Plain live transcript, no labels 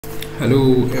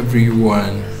Hello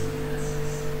everyone,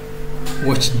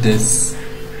 watch this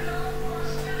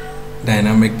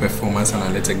dynamic performance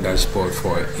analytic dashboard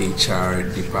for HR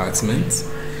department.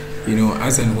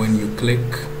 As and when you click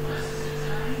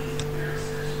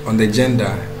on the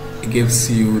gender, it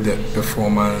gives you the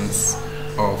performance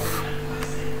of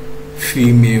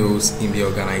females in the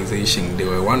organization. There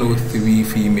were 103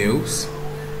 females.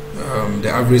 The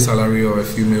average salary of a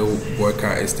female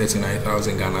worker is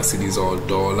 39,000 Ghana cedis or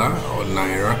dollar or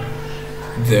naira.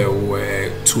 There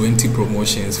were 20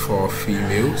 promotions for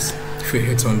females. If you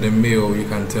hit on the male, you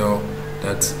can tell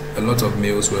that a lot of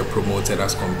males were promoted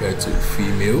as compared to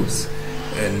females,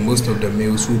 and most of the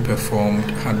males who performed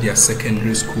had their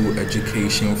secondary school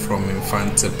education from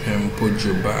Infante Pempo,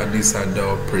 Juba, Addis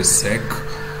Adel, Presec,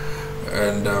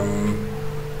 and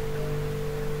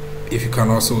if you can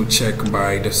also check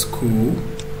by the school,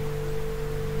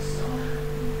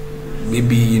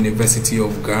 maybe University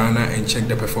of Ghana, and check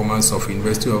the performance of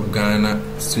University of Ghana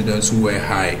students who were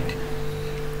hired.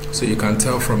 So you can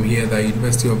tell from here that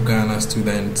University of Ghana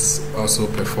students also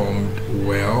performed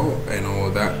well and all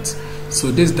that.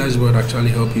 So this dashboard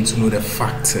actually helps you to know the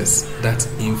factors that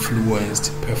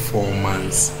influenced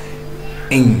performance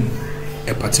in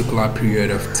a particular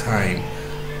period of time.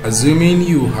 Assuming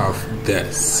you have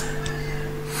this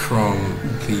from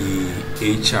the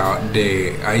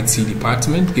IT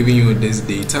department giving you this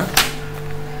data.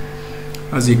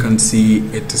 As you can see,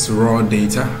 it is raw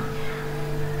data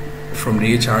from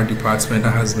the HR department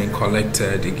that has been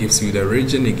collected. It gives you the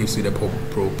region, it gives you the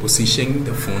proposition,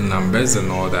 the phone numbers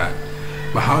and all that.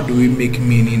 But how do we make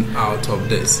meaning out of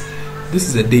this? This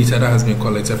is the data that has been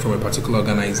collected from a particular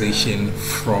organization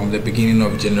from the beginning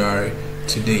of January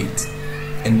to date.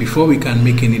 And before we can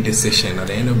make any decision at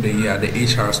the end of the year, the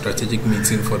HR strategic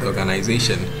meeting for the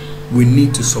organization, we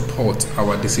need to support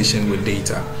our decision with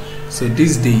data. So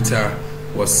this data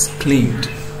was cleaned.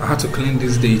 I had to clean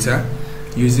this data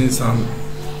using some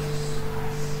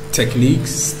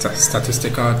techniques,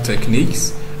 statistical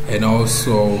techniques, and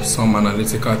also some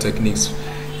analytical techniques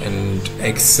and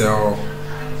Excel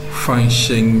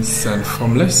functions and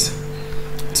formulas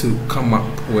to come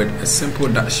up with a simple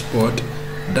dashboard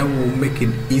that will make it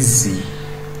easy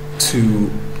to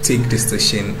take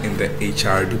decision in the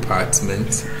HR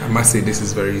department. I must say this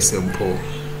is very simple.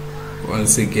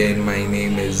 Once again, my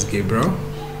name is Gabriel,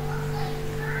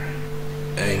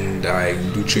 and I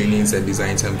do trainings and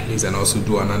design templates and also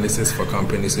do analysis for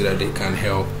companies so that they can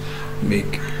help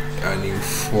make an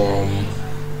informed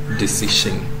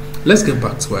decision. Let's get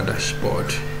back to our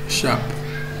dashboard. Sharp.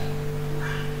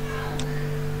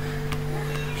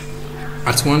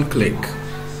 At one click,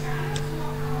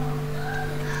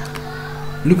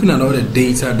 looking at all the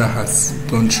data that has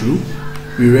gone through,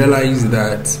 we realize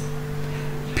that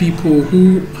people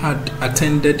who had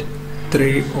attended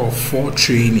 3 or 4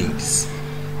 trainings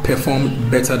performed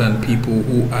better than people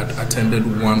who had attended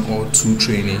 1 or 2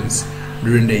 trainings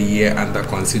during the year under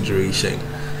consideration.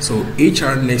 So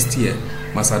HR next year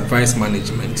must advise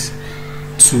management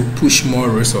to push more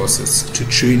resources to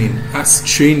training, as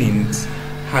training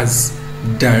has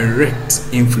direct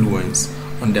influence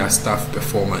on their staff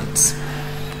performance.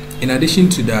 In addition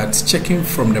to that, checking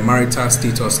from the marital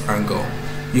status angle,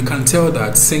 you can tell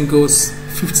that singles,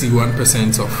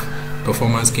 51% of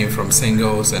performance came from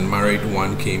singles and married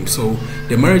 1 came. So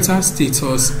the marital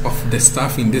status of the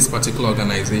staff in this particular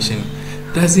organization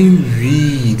doesn't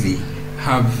really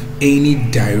have any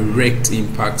direct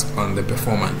impact on the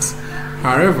performance.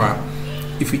 However,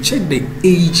 if we check the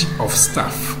age of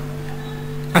staff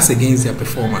as against their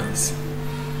performance,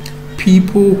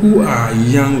 people who are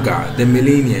younger, the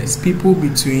millennials, people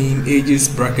between ages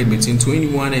bracket between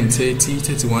 21 and 30,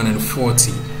 31 and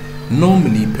 40,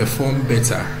 normally perform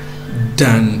better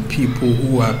than people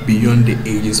who are beyond the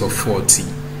ages of 40.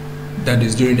 That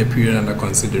is during the period under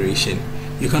consideration.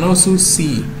 You can also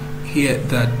see here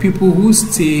that people who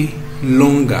stay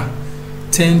longer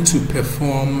tend to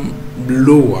perform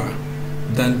lower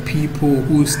than people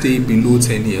who stay below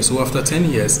 10 years. So after 10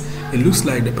 years, it looks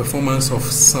like the performance of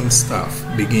some staff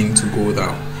begin to go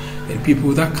down, and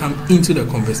people that come into the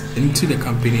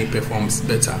company performs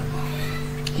better.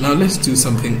 Now let's do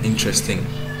something interesting.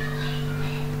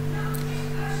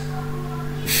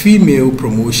 Female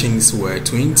promotions were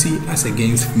 20 as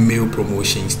against male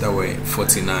promotions that were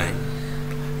 49.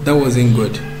 That wasn't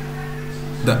good.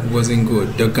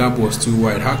 The gap was too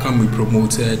wide. How come we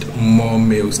promoted more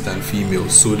males than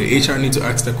females? So the HR need to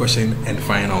ask the question and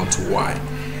find out why.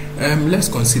 Let's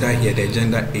consider here the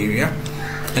gender area,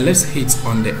 and let's hit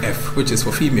on the F, which is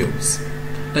for females.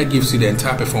 That gives you the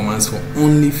entire performance for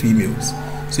only females.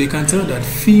 So you can tell that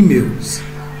females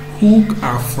who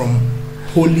are from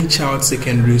Holy Child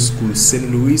Secondary School,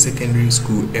 St. Louis Secondary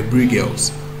School, Ebri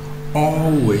Girls,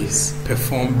 always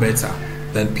perform better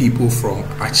than people from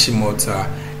Achimota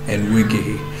and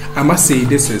Wegehe. I must say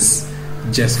this is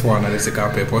just for analytical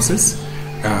purposes,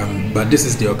 but this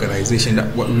is the organization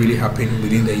that what really happened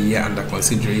within the year under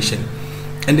consideration.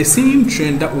 And the same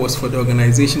trend that was for the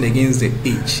organization against the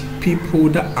age, people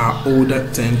that are older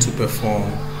tend to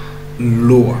perform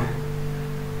lower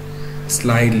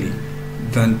slightly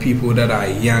than people that are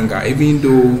younger, even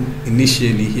though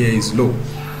initially here is low.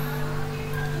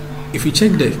 If you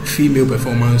check the female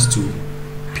performance too,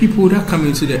 people that come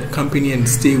into the company and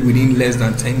stay within less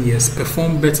than 10 years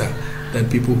perform better than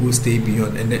people who stay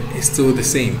beyond, and it's still the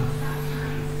same.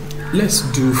 Let's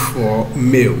do for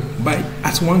male.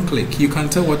 At one click, you can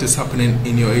tell what is happening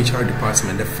in your HR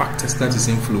department, the factors that is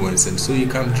influencing, so you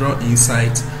can draw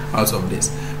insight out of this.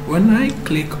 When I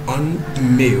click on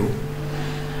male,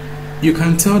 you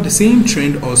can tell the same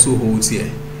trend also holds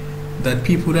here, that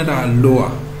people that are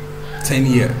lower 10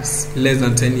 years, less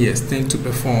than 10 years, tend to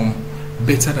perform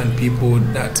better than people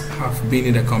that have been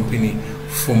in the company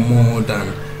for more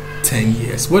than 10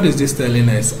 years. What is this telling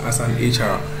us as an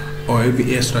HR or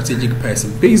a strategic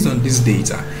person? Based on this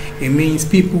data, it means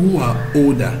people who are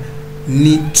older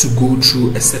need to go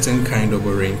through a certain kind of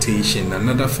orientation,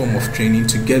 another form of training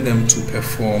to get them to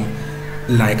perform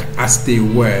like as they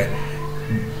were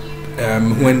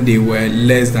when they were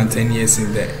less than 10 years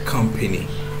in the company.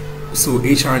 So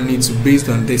HR needs to, based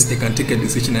on this, they can take a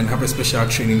decision and have a special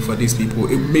training for these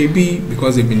people. It may be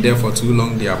because they've been there for too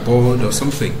long, they are bored or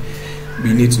something.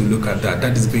 We need to look at that.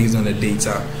 That is based on the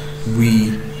data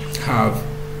we have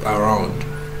around.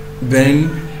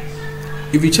 Then,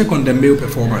 if you check on the male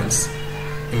performance,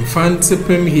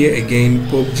 Infantipim here again,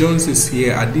 Pope Jones is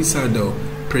here, Adisado,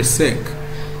 Presec,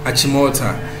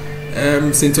 Achimota,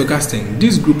 St. Augustine.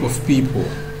 This group of people,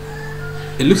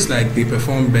 it looks like they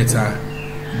perform better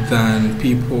than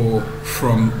people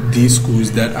from these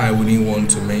schools that I wouldn't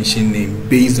want to mention name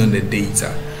based on the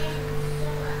data.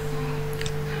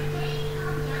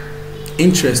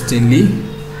 Interestingly,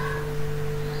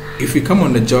 if we come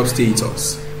on the job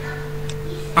status,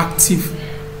 active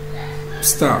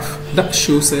staff, that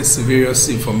shows us various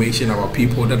information about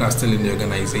people that are still in the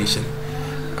organization.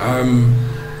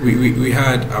 We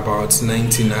had about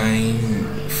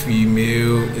 99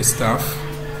 female staff.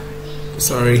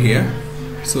 Sorry here.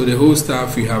 So the whole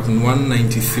staff, we have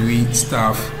 193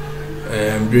 staff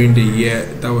during the year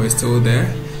that were still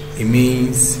there. It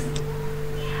means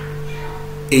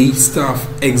 8 staff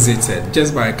exited.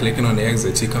 Just by clicking on the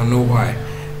exit, you can know why.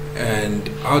 And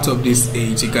out of this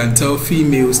 8, you can tell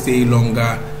females stay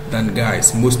longer than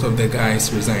guys. Most of the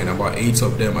guys resign, about 8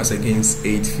 of them as against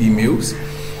 8 females.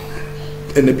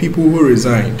 And the people who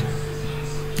resigned,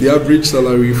 the average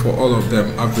salary for all of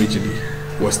them averagely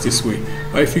was this way.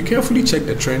 But if you carefully check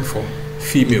the trend for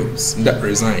females that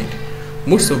resigned,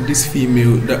 most of these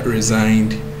females that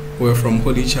resigned were from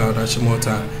Holy Child,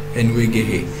 Achimota, and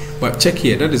Wegehe. But check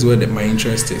here, that is where my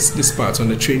interest is. This part on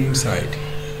the training side.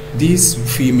 These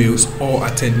females all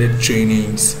attended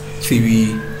trainings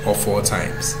 3 or 4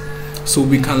 times. So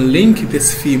we can link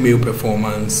this female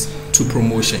performance to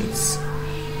promotions.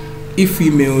 If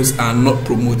females are not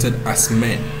promoted as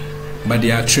men, but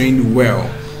they are trained well,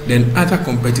 then other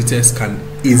competitors can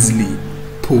easily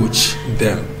poach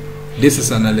them. This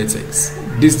is analytics.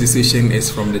 This decision is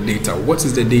from the data. What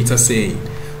is the data saying?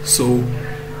 So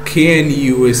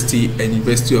KNUST and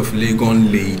University of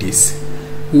Legon ladies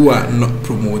who are not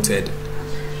promoted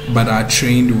but are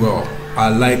trained well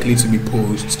are likely to be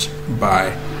poached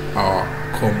by our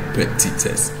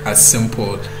competitors. As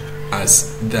simple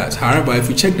as that. However, if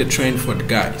you check the trend for the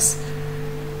guys,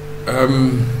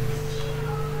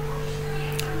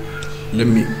 let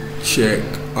me check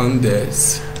on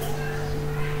this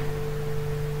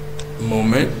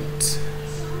moment.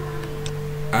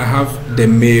 I have the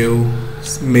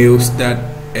males that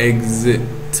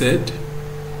exited.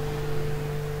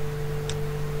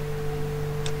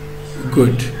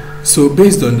 Good. So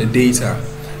based on the data,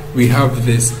 we have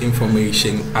this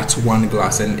information at one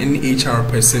glance, and any HR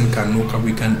person can know,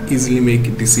 we can easily make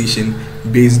a decision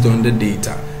based on the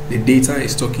data. The data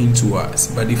is talking to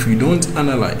us, but if we don't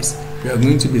analyze, we are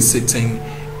going to be sitting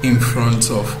in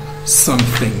front of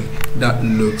something that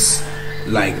looks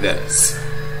like this.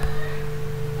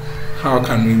 How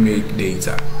can we make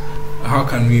data? How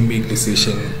can we make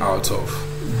decision out of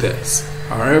this?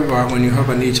 However, when you have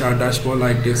an HR dashboard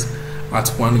like this, at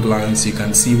one glance you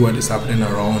can see what is happening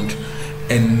around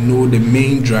and know the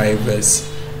main drivers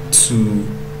to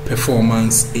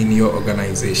performance in your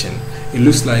organization. It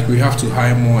looks like we have to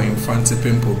hire more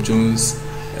Infantipim, Pope Jones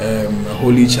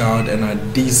Holy Child and a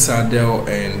DSADL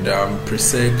and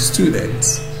Presec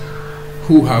students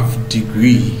who have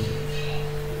degree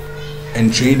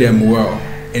and train them well,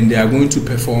 and they are going to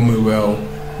perform well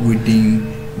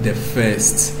within the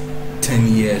first 10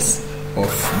 years of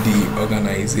the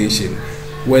organization.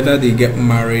 Whether they get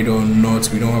married or not,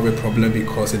 we don't have a problem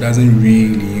because it doesn't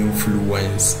really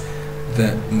influence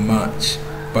that much.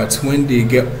 But when they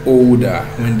get older,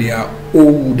 when they are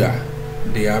older,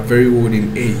 they are very old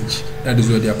in age, that is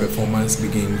where their performance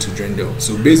begins to dwindle.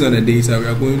 So based on the data, we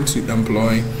are going to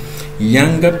employ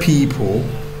younger people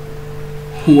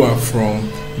who are from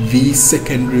these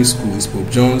secondary schools, Pope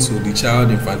John's, Holy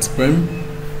Child, Infant Prem,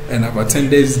 and have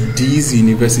attended these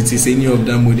universities. Any of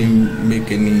them wouldn't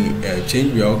make any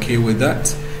change, we are okay with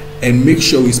that. And make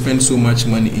sure we spend so much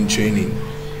money in training,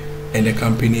 and the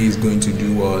company is going to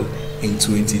do well in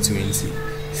 2020.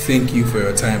 Thank you for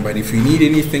your time. But if you need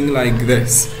anything like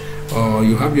this, or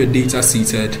you have your data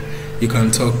seated, you can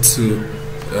talk to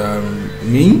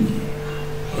me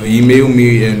or email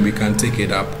me, and we can take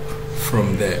it up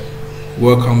from there.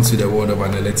 Welcome to the world of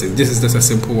analytics. This is just a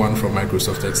simple one from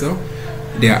Microsoft Excel.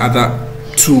 There are other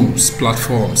tools,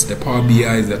 platforms, the Power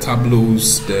BIs, the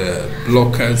Tableaus, the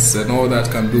blockers, and all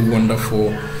that can do wonderful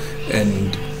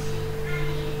and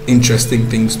interesting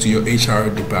things to your HR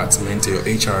department, your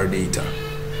HR data.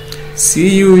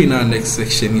 See you in our next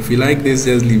section. If you like this,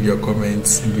 just leave your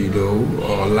comments below,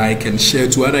 or like and share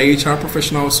to other HR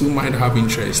professionals who might have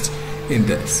interest in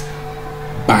this.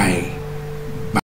 Bye.